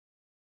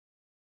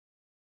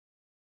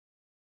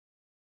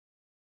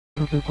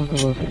Tokyo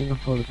Control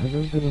Singapore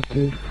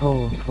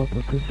 7024,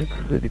 photo 26,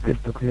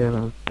 request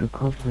clearance to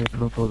company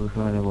proposed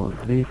level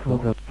 3 for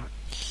the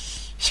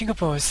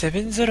Singapore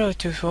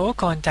 7024,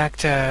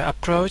 contact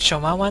approach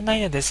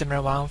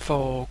 119.14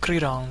 for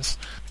clearance.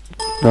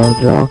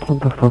 Roger,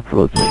 contact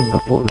approach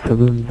Singapore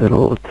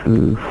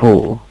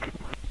 7024.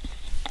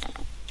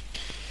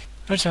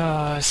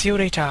 Roger, see you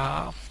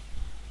later.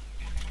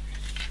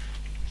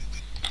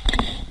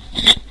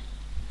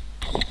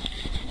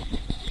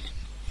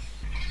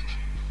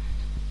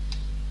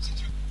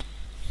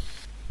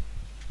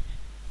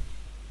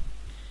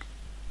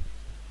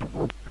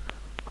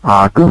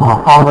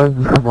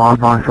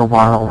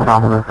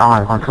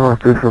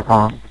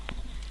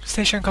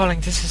 Station calling,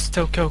 this is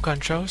Tokyo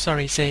Control,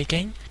 sorry, say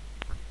again.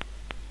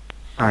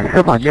 Just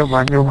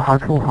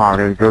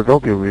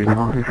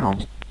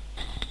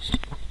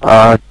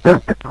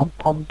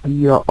confirm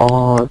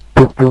the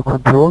Tokyo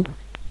Control.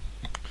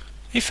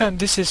 If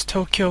this is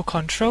Tokyo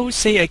Control,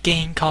 say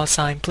again call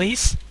sign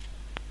please.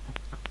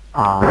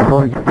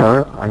 Sorry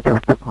sir, I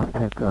just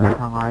contact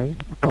Shanghai,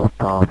 but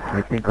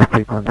I think a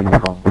frequency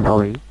is wrong,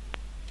 sorry.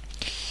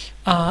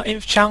 In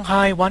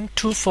Shanghai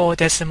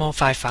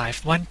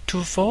 124.55,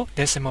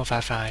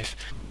 124.55.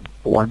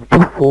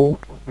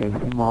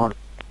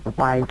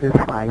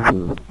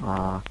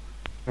 124.55,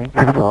 thank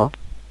you sir.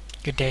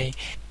 Good day.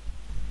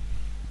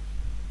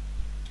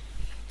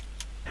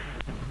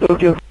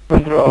 Tokyo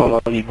Control,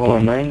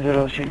 report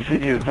 906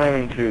 with you,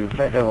 climbing to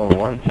flight level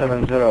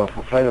 170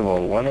 for flight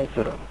level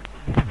 180.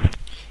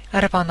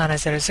 At upon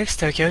 906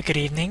 Tokyo, good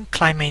evening.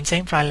 Climb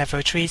maintain flight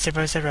level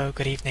 300,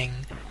 good evening.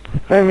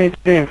 Climb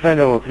maintain flight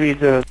level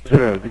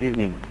 300, good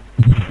evening.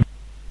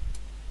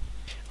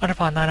 At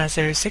upon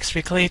 906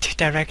 we cleared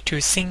direct to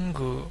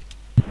Singu.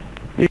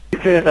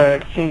 Clear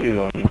direct Singu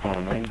on report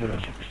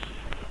 906.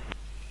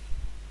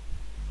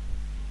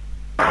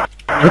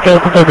 Okay,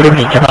 good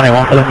evening, Japan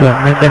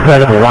 177, maintain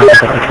flight level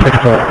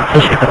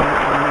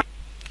 176,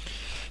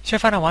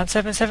 Japan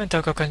 177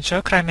 Tokyo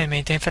Control, climb and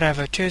maintain flight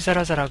level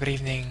 200, good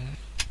evening.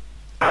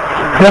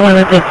 Climb and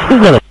maintain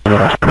 200,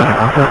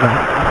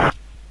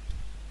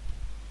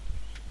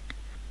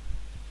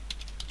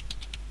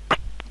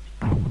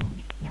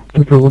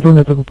 Tokyo Control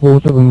Network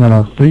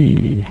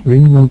 4793,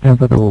 wind maintain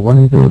flight level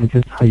 180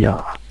 degrees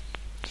higher.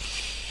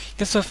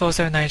 This was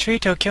 4793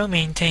 Tokyo,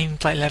 maintain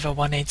flight level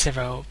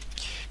 180.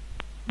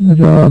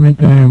 Roger,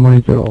 maintain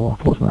 180,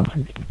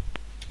 4793.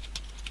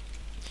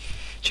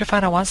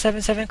 Japan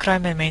 177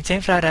 climb and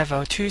maintain flight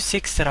level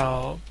 260.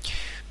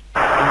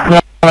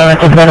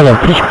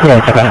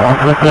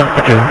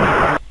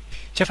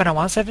 Japan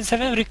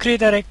 177 recruit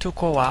direct to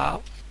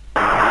Kowa.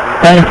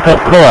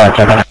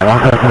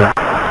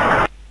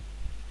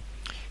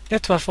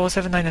 That was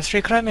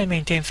 4793 climb and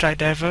maintain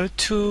flight level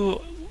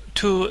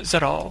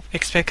 220.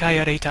 Expect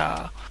higher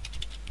data.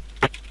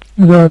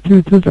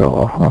 220,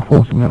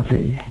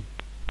 4793.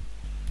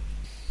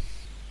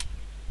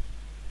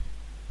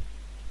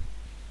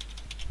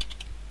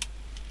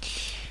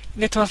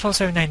 Network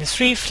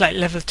 4793, flight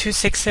level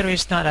 260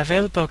 is not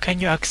available. Can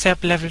you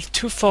accept level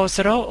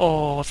 240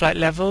 or flight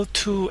level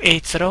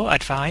 280?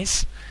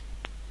 Advise.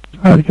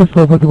 Just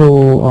over to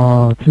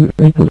go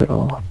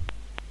 280.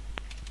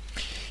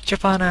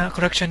 Japan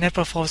correction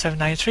network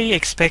 4793,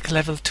 expect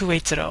level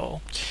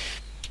 280.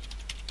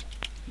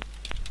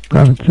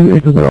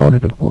 280,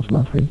 network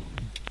 4793.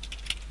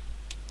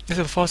 This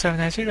is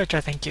 4793, Roger,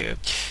 thank you.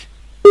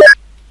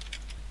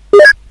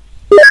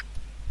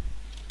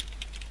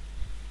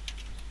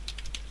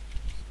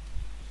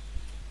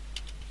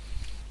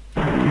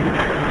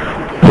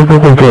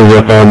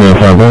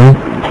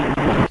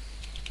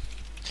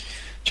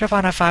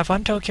 Japan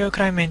 51 Tokyo,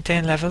 climb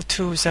maintain level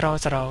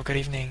 200, good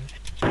evening.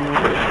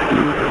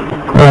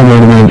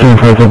 Climb maintain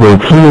flight level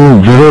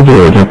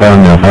 200,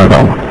 Japan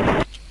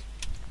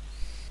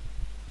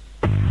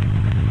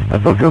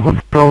 51. Tokyo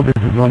Control, this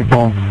is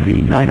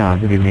 1.39,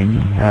 good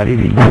evening.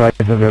 Leaving flight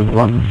level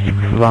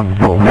 161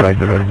 for flight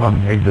level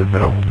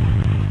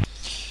 180.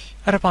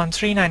 At upon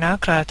 39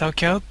 clear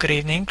Tokyo, good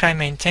evening, climb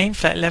maintain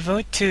flight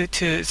level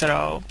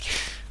 220.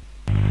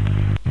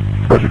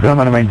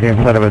 Climb maintain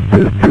flight level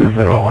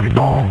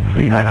 220,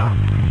 39.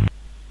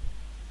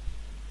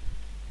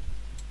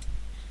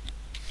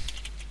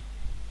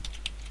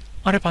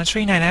 On upon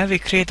 39 we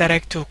clear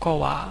direct to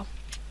Kowa.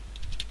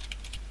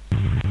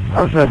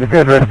 Outside the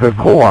good rest of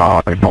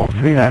Kowa,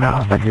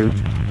 39, thank you.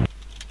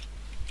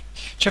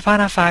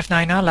 Japan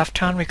 59 left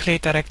turn, we clear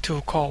direct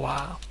to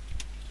Kowa.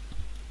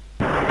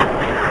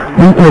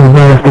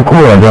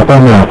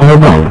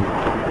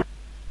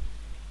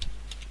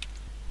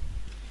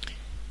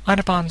 On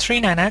upon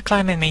 39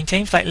 climb and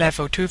maintain flight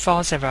level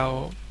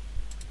 240.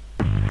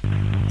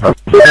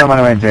 Climb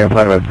and maintain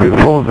flight level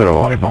 240,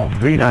 on upon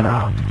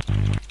 39.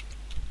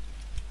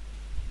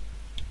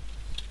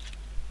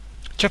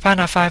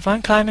 Japan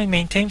 51 climb and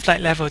maintain flight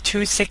level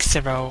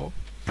 260. Climb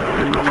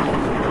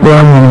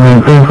and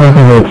maintain flight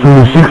level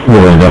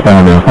 260,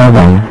 Japan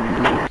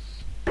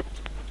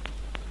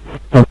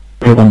 51.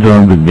 Tokyo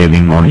control good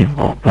leaving only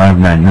for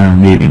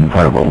 599 leaving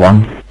variable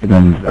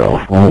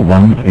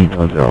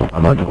 1704180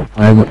 about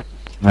 5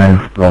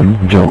 miles from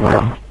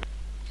Jogara.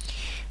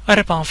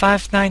 Audubon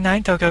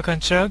 599 Tokyo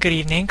Control, good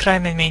evening,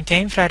 climb and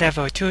maintain flight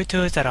level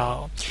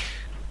 220.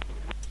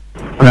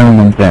 Climb and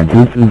maintain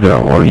 220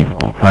 only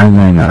for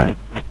 599.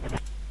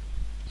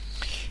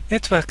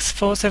 Networks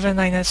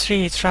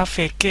 47993,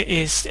 traffic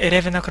is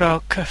 11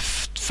 o'clock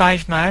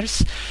 5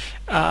 miles,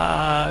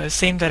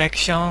 same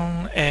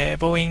direction,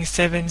 Boeing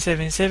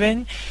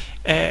 777,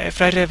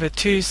 flight level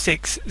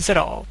 260.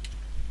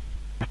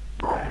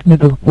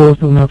 Network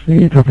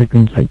 47993, traffic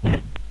in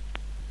sight.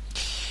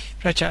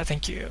 Roger,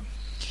 thank you.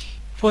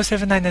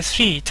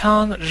 47993,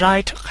 turn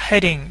right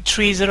heading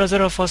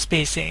 300 for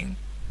spacing.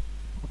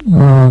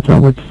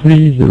 Transit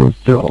 300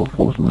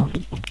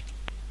 47993.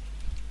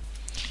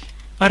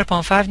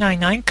 Audubon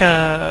 599,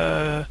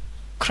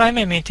 climb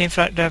and maintain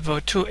flight level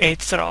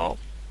 280.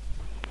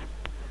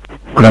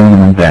 Climb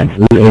and maintain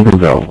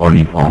 280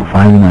 only for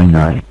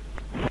 599.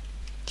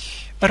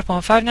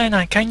 Audubon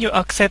 599, can you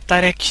accept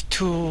direct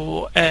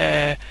to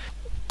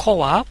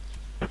Kowa?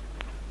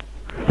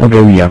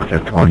 Okay, we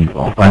accept only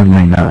for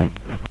 599.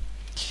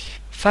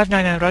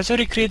 599,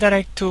 Roger, clear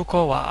direct to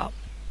Kowa.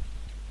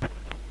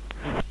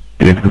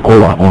 Direct to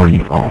Kowa only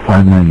for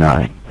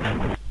 599.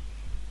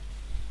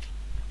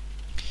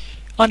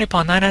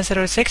 Audubon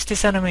 9906,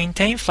 descend and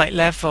maintain flight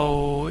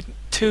level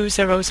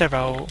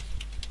 200.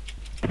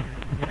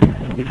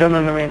 Descend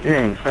and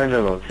maintain flight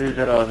level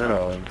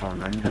 200 in pound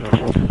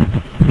 904.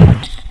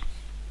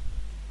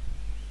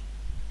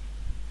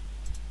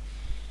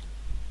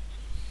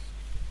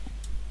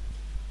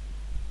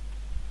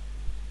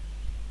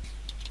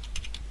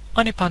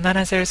 Audubon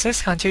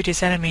 9906, continue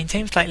descend and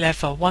maintain flight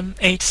level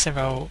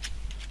 180.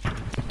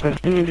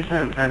 Continue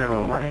descent flight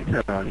level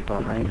 180 in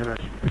pound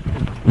 906.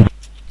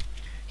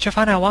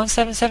 Japan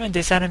 177,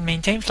 descend and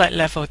maintain flight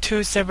level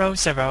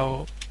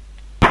 200.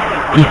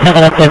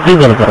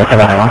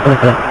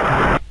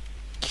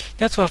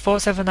 Network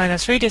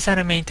 47993, descend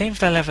and maintain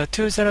flight level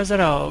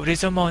 200.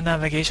 Resume on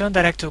navigation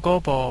direct to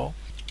Gobo.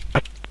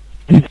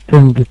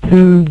 Descend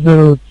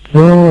 200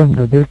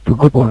 and direct to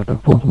Gobo at the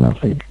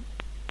 47993.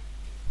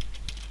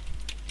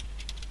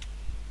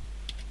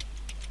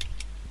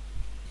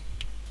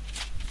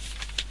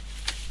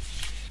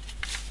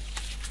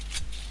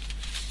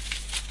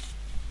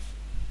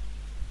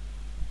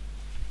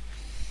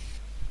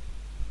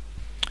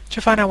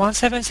 Japan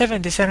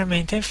 177, descend and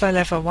maintain flight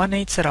level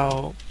 180.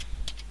 Descend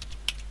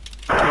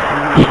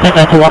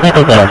to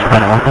 180,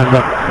 Japan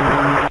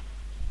 177.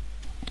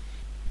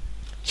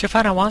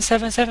 Japan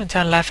 177,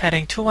 turn left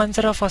heading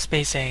 210 for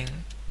spacing.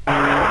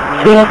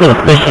 200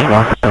 spacing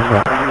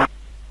 170.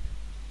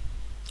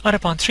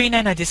 Audubon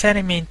 399, descend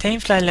and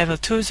maintain flight level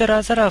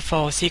 200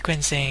 for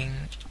sequencing.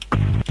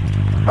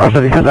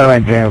 Also descend and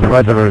maintain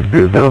flight level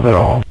 200.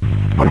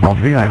 Audubon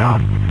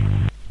 399.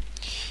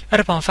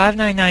 Audubon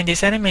 599,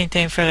 descend and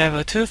maintain flight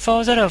level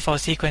 240 for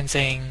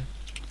sequencing.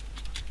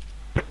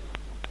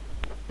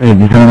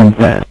 Descend and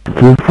maintain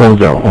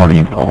 240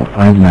 only for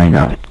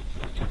 599.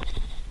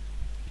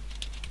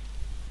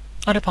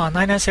 Audubon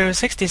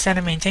 9906, descend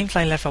and maintain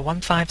flight level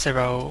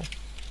 150.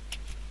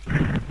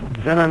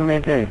 Descend and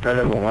maintain flight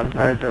level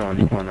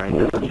 150 in pound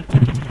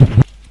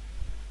 906.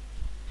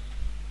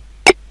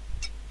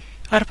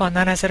 Audubon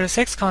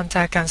 9906,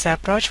 contact cancel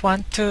approach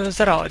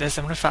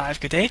 120.5,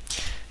 good day.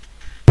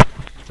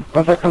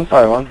 Contact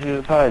confirm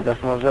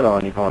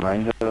 125.0 in pound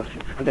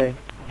 906. Good day.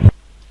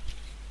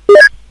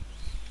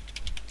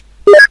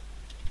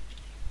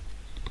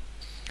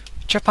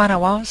 Japan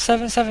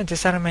 177,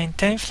 descend and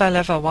maintain flight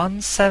level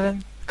 150.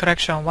 Descend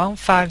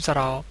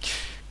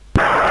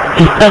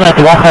at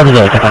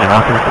 150, Japan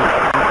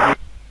 177.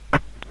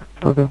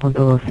 Okay,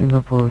 control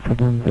Singapore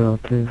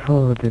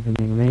 7024,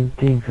 designing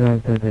maintain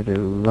flight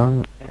level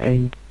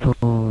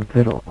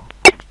 180.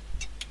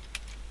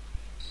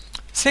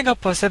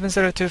 Singapore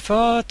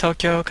 7024,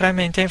 Tokyo, climb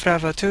maintain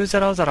flight level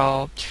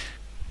 200.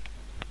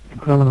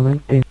 Climb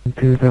maintain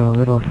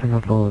 200,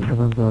 Singapore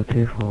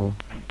 7024.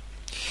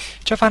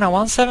 Japan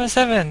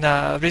 177,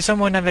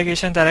 resume on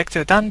navigation direct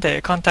to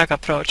Dande, contact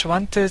approach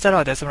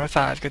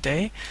 120.5, good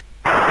day.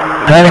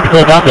 Direct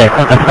to Dande,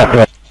 contact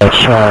approach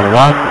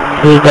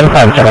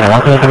 1205, Japan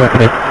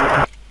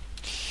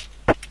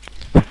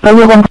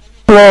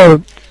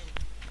 177.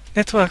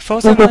 Network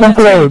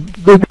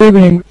 47993. Good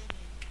evening.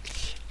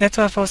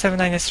 Network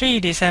 47993,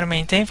 descend and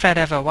maintain flight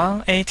level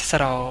 180.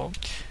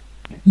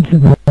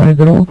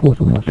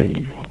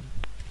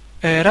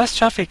 Last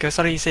traffic,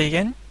 sorry, say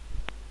again.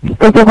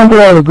 Tokyo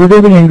Control, good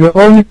evening.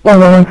 All Nippon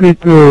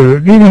 132,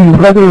 leaving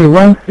flight level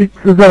 160,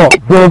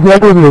 for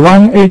flight level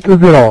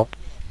 180.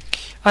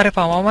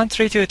 Audubon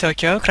 1132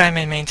 Tokyo, climb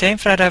and maintain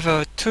flight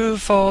level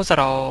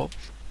 240.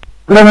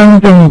 Climb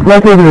and maintain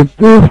flight level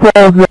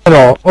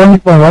 240, all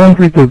Nippon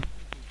 132.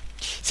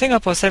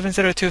 Singapore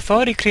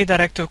 7024, reclear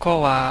direct to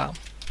Kowa.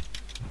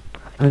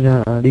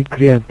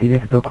 Reclear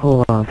direct to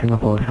Kowa,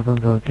 Singapore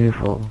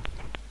 7024.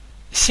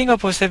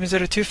 Singapore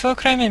 7024,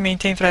 climb and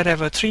maintain flight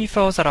level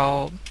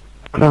 340.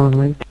 Ground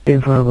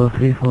maintain for level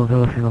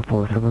 340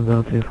 Singapore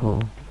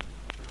 7024.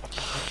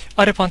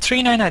 Order upon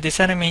 39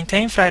 descend and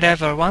maintain flight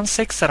level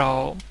 160.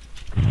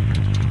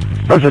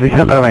 Roger,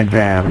 descend and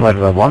maintain flight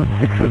level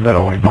 160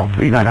 wind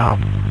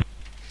 39.5.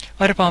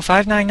 Order upon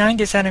 599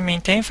 descend and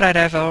maintain flight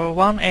level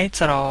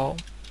 180.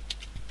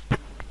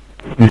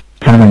 Descend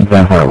and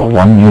maintain flight level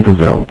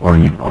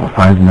 180 or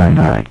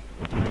 599.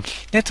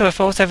 Network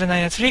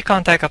 4793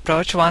 contact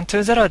approach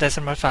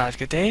 120.5.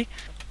 Good day.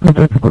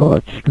 Contact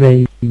approach,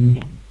 bay.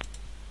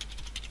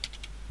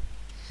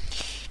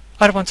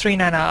 Order upon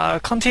 39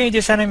 continue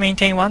descend and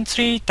maintain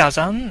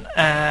 13,000.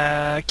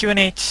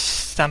 QNH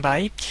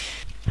standby.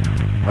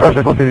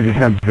 Roger, continue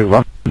descend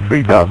to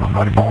 13,000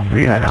 order upon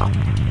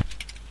 399.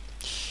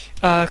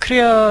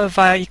 Clear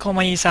via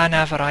economy sign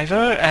of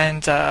arrival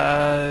and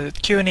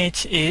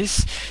QNH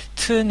is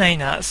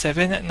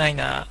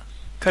 29799.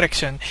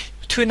 Correction,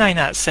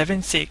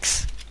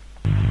 29776.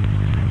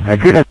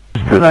 QNH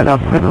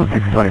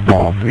 29776 order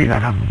upon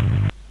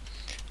 399.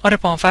 Order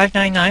upon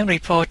 599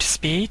 report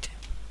speed.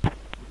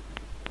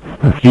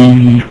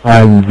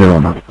 350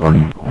 knots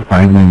calling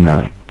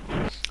 599.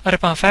 Order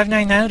upon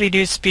 599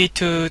 reduce speed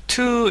to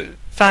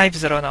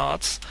 250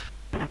 knots.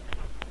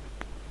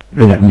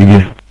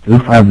 Reduce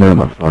 250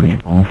 knots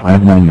calling on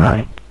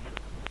 599.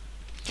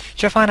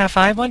 Jafana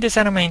 51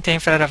 descend and maintain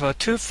flight level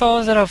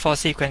 240 for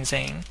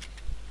sequencing.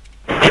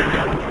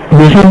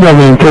 Descend and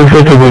maintain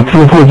flight level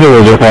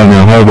 240 Japan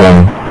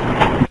 51.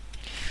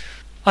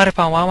 Order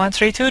upon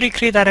 1132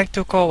 recreate direct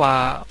to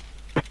Kowa.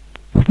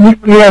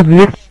 Nuclear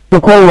direct to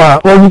Kowa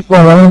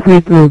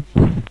 1132.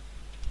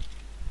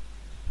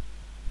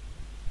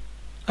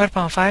 Order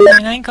upon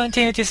 599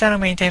 continue descend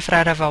and maintain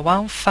flight level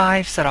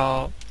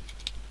 150.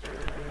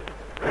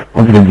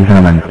 Continue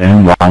descend and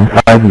maintain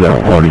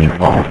 150 calling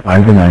on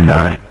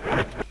 599.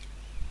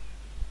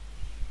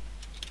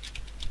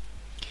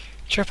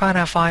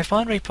 Jafana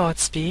 51 report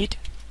speed.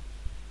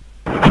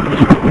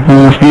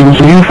 Speed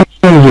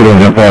 340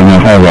 Japan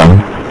 51.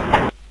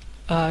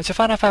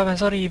 Jafana 51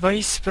 sorry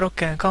voice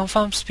broken.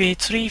 Confirm speed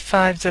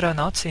 350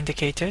 knots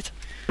indicated.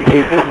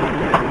 Indicated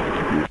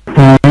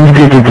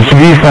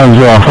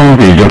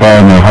 350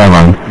 Japan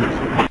 51.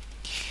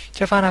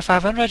 Jafana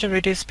 51 roger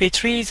reduce speed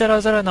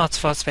 300 knots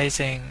for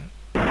spacing.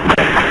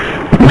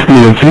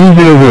 Speed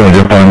 300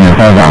 Japan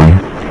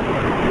 51.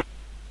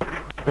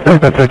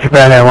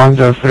 Japan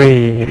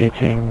 103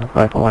 reaching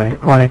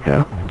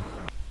 512.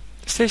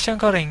 Station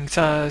calling,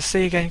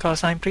 say again call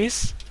sign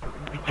please.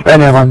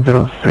 Japan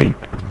 103.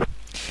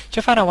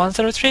 Jafana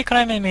 103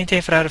 climb and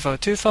maintain flight level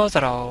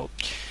 240.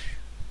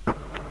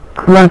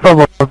 Climb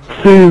level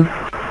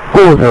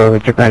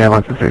 240 Japan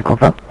 103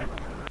 confirm.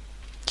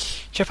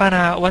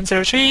 Jafana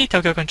 103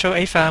 Tokyo Control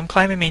AFM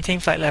climb and maintain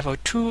flight level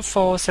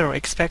 240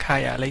 expect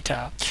higher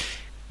later.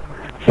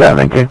 Yeah,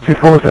 maintain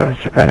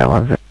 240 Japan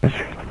 103.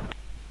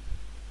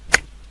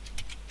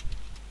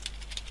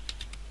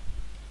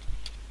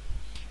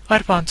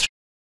 Order upon